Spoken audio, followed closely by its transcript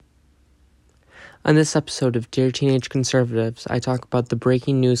On this episode of Dear Teenage Conservatives, I talk about the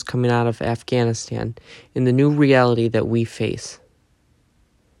breaking news coming out of Afghanistan and the new reality that we face.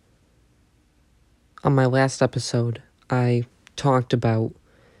 On my last episode, I talked about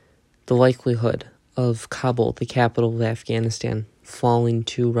the likelihood of Kabul, the capital of Afghanistan, falling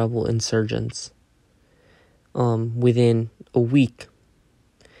to rebel insurgents within a week.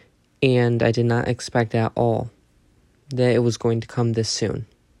 And I did not expect at all that it was going to come this soon.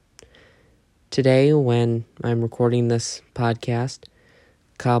 Today, when I'm recording this podcast,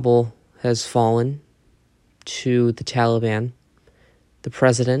 Kabul has fallen to the Taliban. The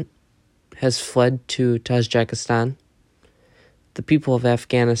president has fled to Tajikistan. The people of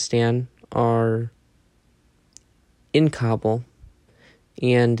Afghanistan are in Kabul,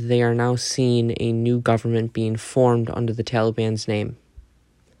 and they are now seeing a new government being formed under the Taliban's name.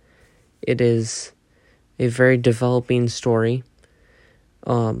 It is a very developing story.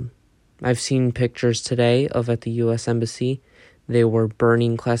 I've seen pictures today of at the U.S. Embassy. They were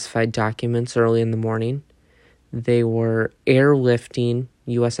burning classified documents early in the morning. They were airlifting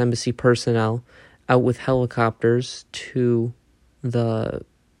U.S. Embassy personnel out with helicopters to the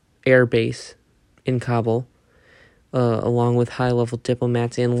air base in Kabul, along with high-level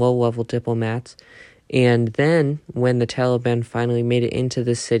diplomats and low-level diplomats. And then, when the Taliban finally made it into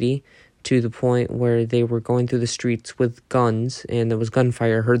the city, to the point where they were going through the streets with guns, and there was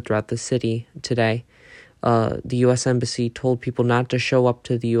gunfire heard throughout the city today, the U.S. Embassy told people not to show up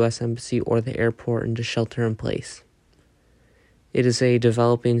to the U.S. Embassy or the airport and to shelter in place. It is a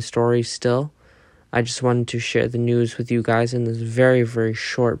developing story still. I just wanted to share the news with you guys in this very, very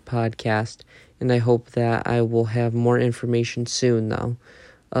short podcast, and I hope that I will have more information soon, though.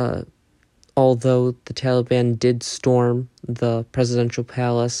 Although the Taliban did storm the presidential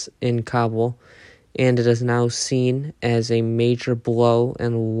palace in Kabul, and it is now seen as a major blow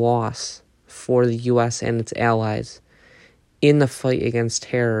and loss for the U.S. and its allies in the fight against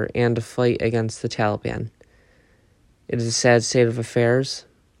terror and the fight against the Taliban. It is a sad state of affairs.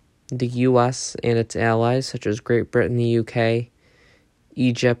 The U.S. and its allies, such as Great Britain, the U.K.,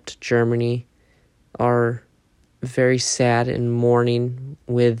 Egypt, Germany, are very sad and mourning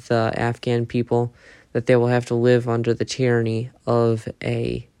with the Afghan people that they will have to live under the tyranny of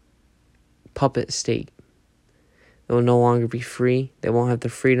a puppet state. They will no longer be free. They won't have the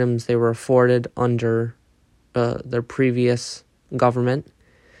freedoms they were afforded under their previous government.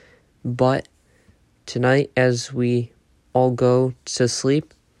 But tonight, as we all go to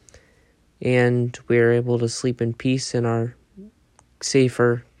sleep, and we are able to sleep in peace in our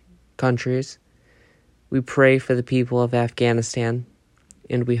safer countries, we pray for the people of Afghanistan,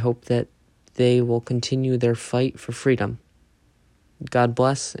 and we hope that they will continue their fight for freedom. God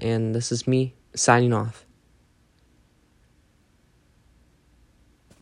bless, and this is me signing off.